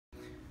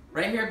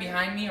Right here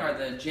behind me are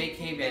the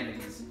JK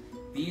vanities.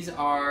 These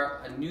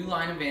are a new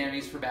line of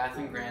vanities for bath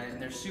and granite,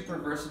 and they're super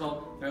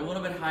versatile. They're a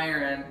little bit higher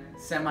end,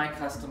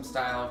 semi-custom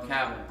style of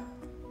cabinet.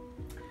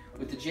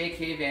 With the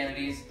JK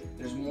vanities,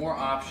 there's more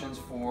options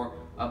for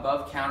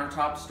above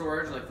countertop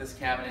storage, like this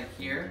cabinet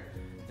here.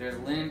 There's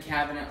linen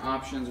cabinet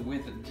options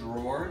with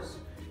drawers.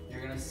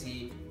 You're gonna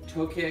see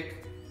toe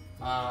kick,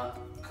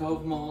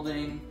 cove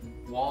molding,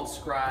 wall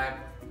scribe,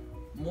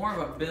 more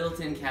of a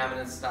built-in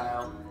cabinet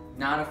style,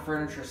 not a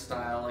furniture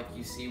style like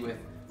you see with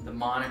the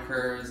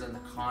monikers and the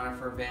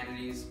conifer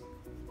vanities.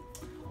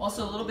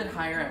 Also a little bit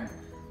higher end.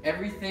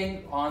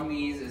 Everything on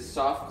these is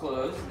soft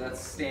close, that's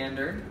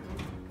standard,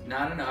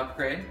 not an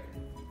upgrade.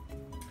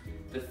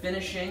 The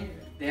finishing,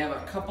 they have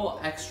a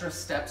couple extra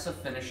steps of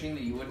finishing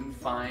that you wouldn't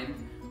find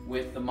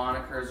with the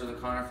monikers or the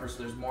conifer,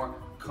 so there's more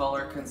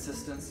color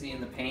consistency in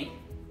the paint.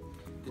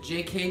 The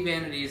JK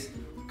vanities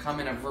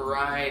come in a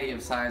variety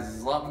of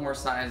sizes, a lot more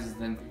sizes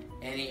than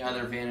any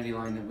other vanity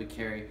line that we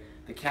carry.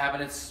 The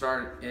cabinets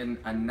start in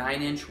a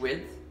 9-inch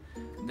width,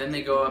 then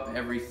they go up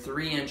every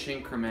 3-inch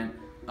increment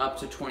up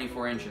to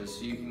 24 inches.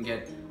 So you can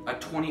get a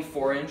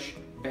 24-inch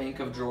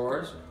bank of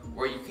drawers,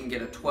 or you can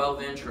get a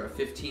 12-inch or a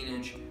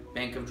 15-inch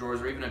bank of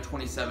drawers, or even a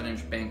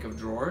 27-inch bank of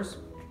drawers.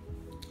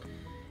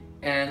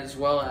 And as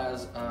well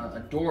as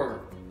a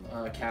door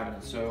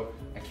cabinet, so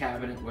a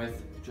cabinet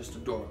with just a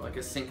door, like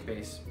a sink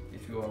base,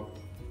 if you will,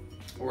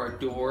 or a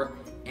door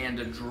and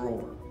a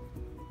drawer,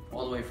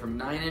 all the way from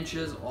 9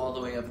 inches all the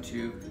way up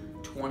to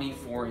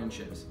 24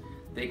 inches.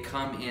 They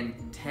come in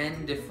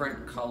 10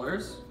 different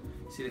colors.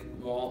 See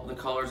the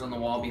colors on the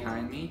wall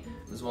behind me,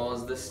 as well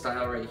as this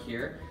style right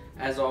here.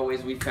 As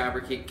always, we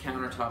fabricate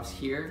countertops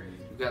here.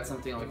 We've got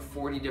something like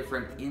 40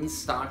 different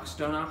in-stock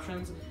stone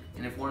options,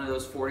 and if one of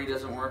those 40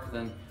 doesn't work,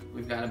 then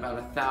we've got about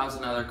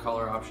 1,000 other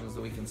color options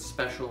that we can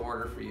special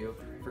order for you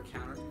for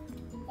counter.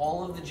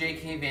 All of the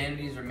JK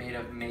vanities are made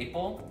of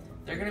maple.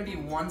 They're going to be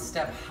one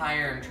step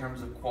higher in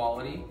terms of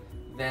quality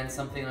than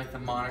something like the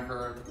moniker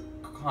or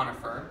the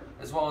conifer,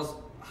 as well as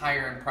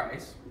higher in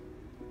price.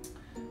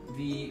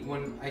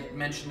 When I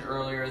mentioned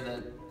earlier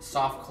that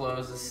soft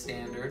close is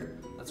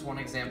standard, that's one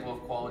example of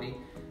quality.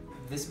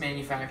 This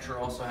manufacturer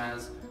also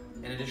has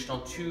an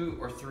additional 2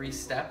 or 3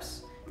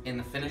 steps in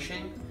the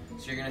finishing,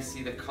 so you're going to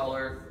see the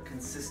color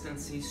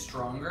consistency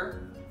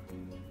stronger,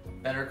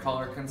 better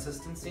color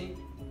consistency,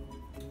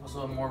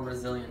 also a more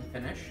resilient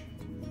finish.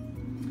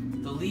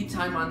 The lead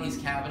time on these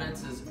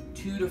cabinets is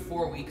 2 to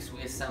 4 weeks.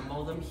 We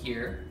assemble them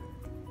here.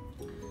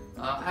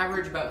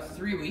 Average about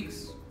 3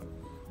 weeks.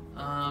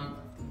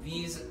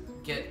 These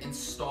get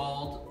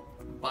installed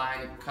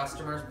by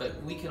customers,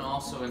 but we can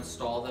also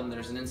install them.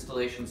 There's an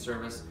installation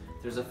service.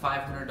 There's a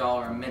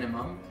 $500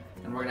 minimum,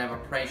 and we're gonna have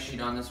a price sheet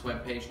on this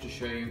webpage to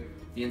show you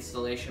the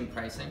installation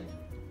pricing.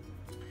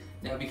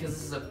 Now, because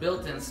this is a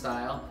built-in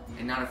style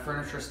and not a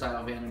furniture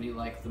style vanity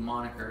like the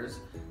monikers,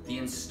 the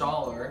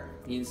installer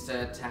needs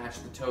to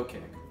attach the toe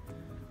kick.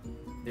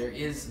 There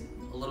is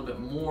a little bit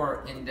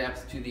more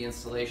in-depth to the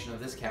installation of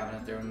this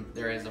cabinet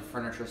there is a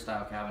furniture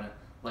style cabinet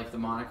like the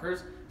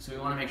monikers, so we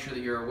want to make sure that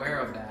you're aware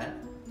of that